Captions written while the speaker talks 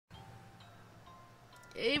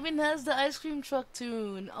It even has the ice cream truck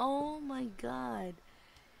tune. Oh my god.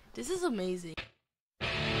 This is amazing.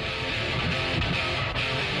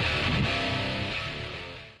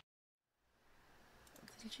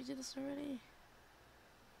 Didn't you do this already?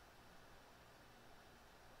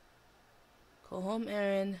 Go home,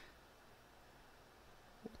 Eren.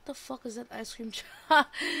 What the fuck is that ice cream truck?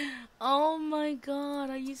 Oh my god,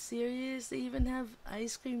 are you serious? They even have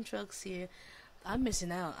ice cream trucks here. I'm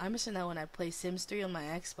missing out. I'm missing out when I play Sims 3 on my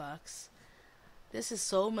Xbox. This is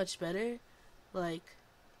so much better. Like,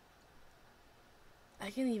 I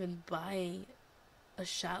can even buy a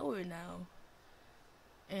shower now.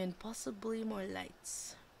 And possibly more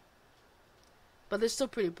lights. But they're still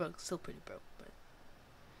pretty broke. Still pretty broke. But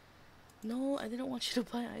no, I didn't want you to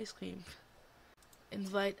buy ice cream.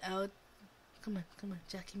 Invite out. Come on,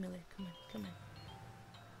 Jackie Miller. Come on.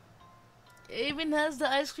 It even has the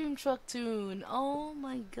ice cream truck tune. Oh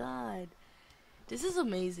my god. This is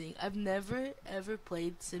amazing. I've never ever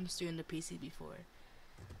played Sims 3 on the PC before.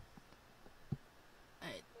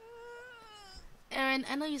 Alright. Eren,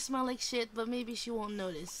 I know you smell like shit, but maybe she won't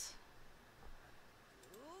notice.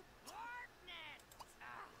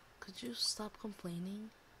 Could you stop complaining?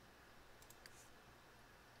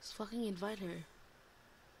 Just fucking invite her.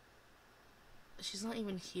 She's not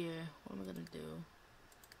even here. What am I gonna do?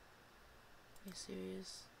 Are you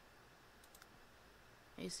serious?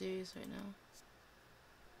 Are you serious right now?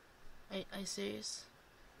 Are you serious?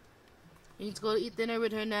 You need to go eat dinner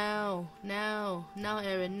with her now. Now,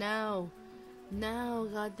 Eren, now.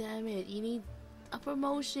 God damn it. You need a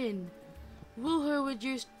promotion. Woo her with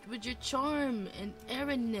your charm and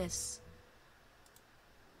Erenness.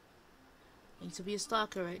 I need to be a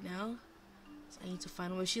stalker right now. So I need to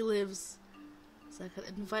find where she lives so I could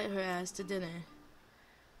invite her ass to dinner.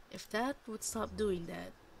 If that would stop doing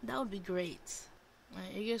that, that would be great.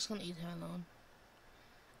 Alright, you're just gonna eat her alone.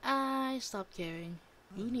 I stopped caring.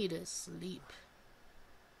 You need to sleep.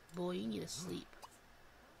 Boy, you need to sleep.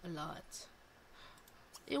 A lot.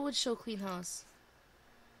 It would show clean house.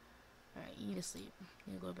 Alright, you need to sleep.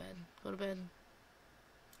 You need to go to bed. Go to bed.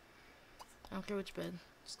 I don't care which bed.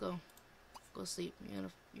 Just go. Go sleep.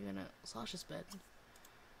 You're gonna Sasha's bed.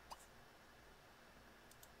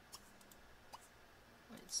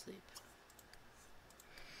 Wait, sleep.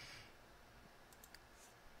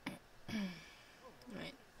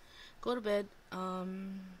 Alright. Go to bed.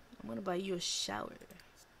 I'm gonna buy you a shower.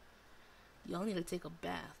 Y'all need to take a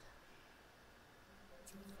bath.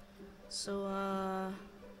 So,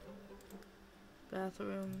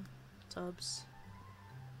 bathroom, tubs.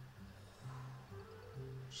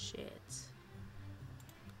 Shit.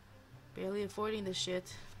 Barely affording this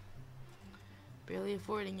shit. Barely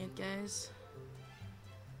affording it, guys.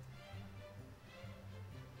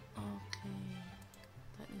 Okay.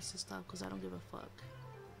 That needs to stop because I don't give a fuck.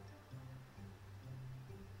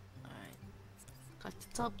 Alright. Got the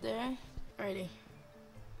tub there. Alrighty.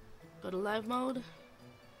 Go to live mode. And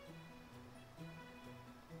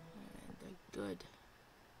they're good.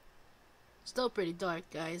 Still pretty dark,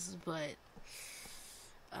 guys, but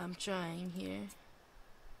I'm trying here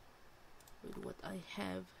with what I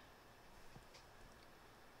have.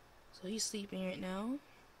 So he's sleeping right now.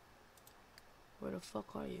 Where the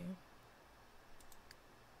fuck are you?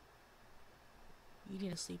 You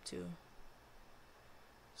need to sleep too.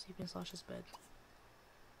 Sleep in Sasha's bed.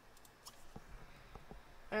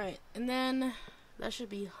 Alright, and then that should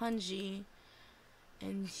be Hanji,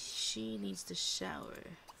 and she needs to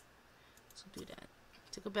shower. So do that.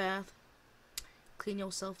 Take a bath. Clean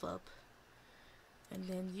yourself up. And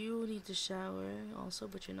then you need to shower also,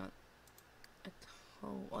 but you're not at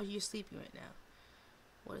home. Oh, you're sleeping right now.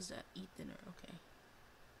 What is that? Eat dinner. Okay.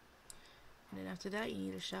 And then after that, you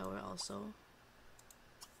need a shower also.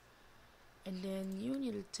 And then you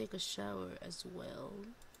need to take a shower as well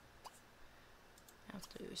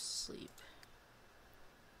after your sleep.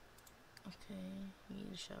 Okay, you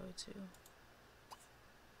need a shower too.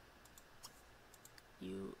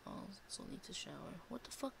 You also need to shower. What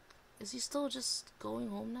the fuck? Is he still just going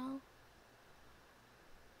home now?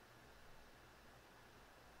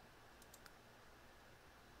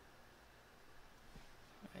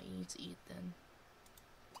 Alright, you need to eat then.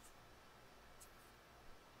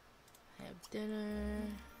 Have dinner.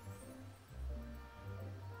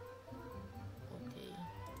 Okay.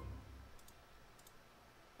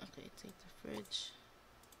 Okay, take the fridge.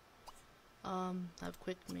 Have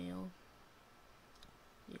quick meal.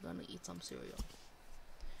 You're gonna eat some cereal.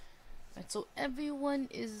 Alright, so everyone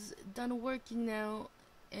is done working now,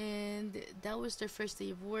 and that was their first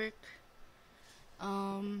day of work.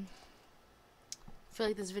 I feel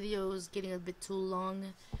like this video is getting a bit too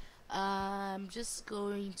long. I'm just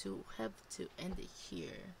going to have to end it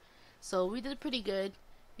here. So we did pretty good.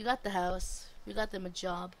 We got the house. We got them a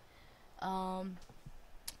job.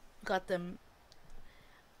 Got them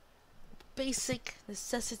basic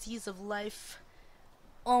necessities of life.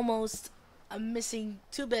 Almost. I'm missing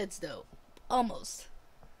 2 beds though. Almost.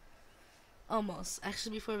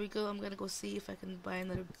 Actually, before we go, I'm gonna go see if I can buy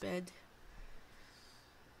another bed.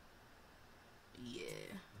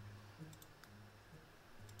 Yeah.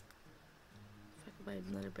 If I could buy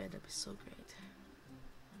another bed, that'd be so great.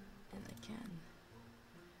 And I can.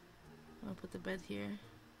 I'm gonna put the bed here.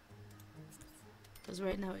 Because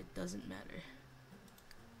right now it doesn't matter.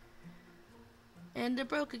 And they're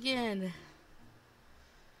broke again.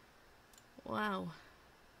 Wow.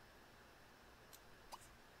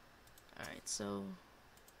 Alright, so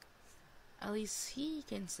at least he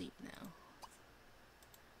can sleep now.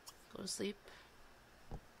 Go to sleep.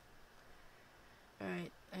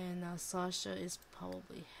 Alright, and now Sasha is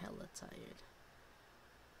probably hella tired.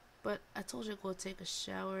 But I told her to go take a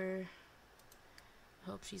shower. I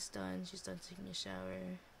hope she's done. She's done taking a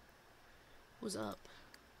shower. Who's up?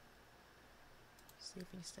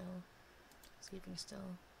 Sleeping still. Sleeping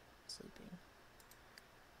still. Sleeping.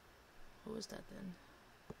 Who is that then?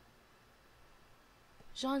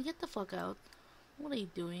 Jean, get the fuck out. What are you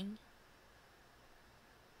doing?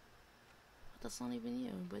 That's not even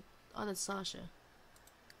you, but oh, that's Sasha.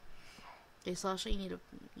 Okay, Sasha, you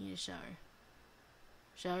need a shower.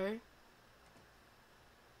 Shower?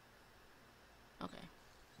 Okay.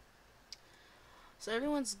 So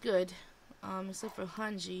everyone's good. Except for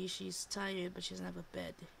Hanji, she's tired, but she doesn't have a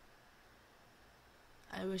bed.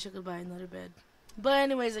 I wish I could buy another bed. But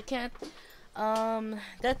anyways, I can't.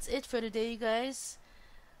 That's it for today, you guys.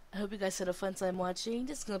 I hope you guys had a fun time watching.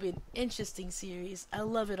 This is gonna be an interesting series. I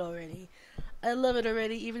love it already. I love it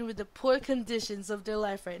already, even with the poor conditions of their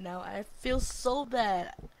life right now. I feel so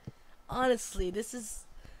bad. Honestly, this is...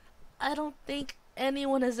 I don't think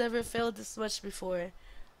anyone has ever failed this much before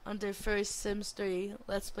on their first Sims 3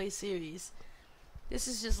 Let's Play series. This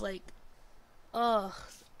is just like... ugh.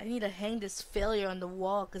 I need to hang this failure on the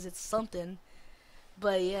wall because it's something.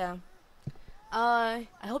 But yeah. I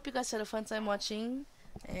hope you guys had a fun time watching.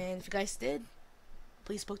 And if you guys did,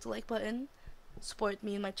 please poke the like button. Support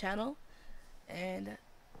me and my channel. And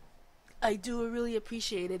I do really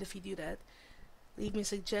appreciate it if you do that. Leave me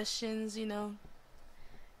suggestions, you know.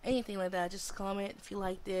 Anything like that. Just comment if you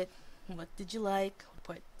liked it. What did you like? What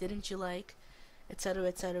part didn't you like? Etc.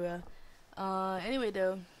 etc. Anyway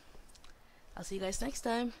though, I'll see you guys next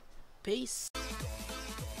time. Peace.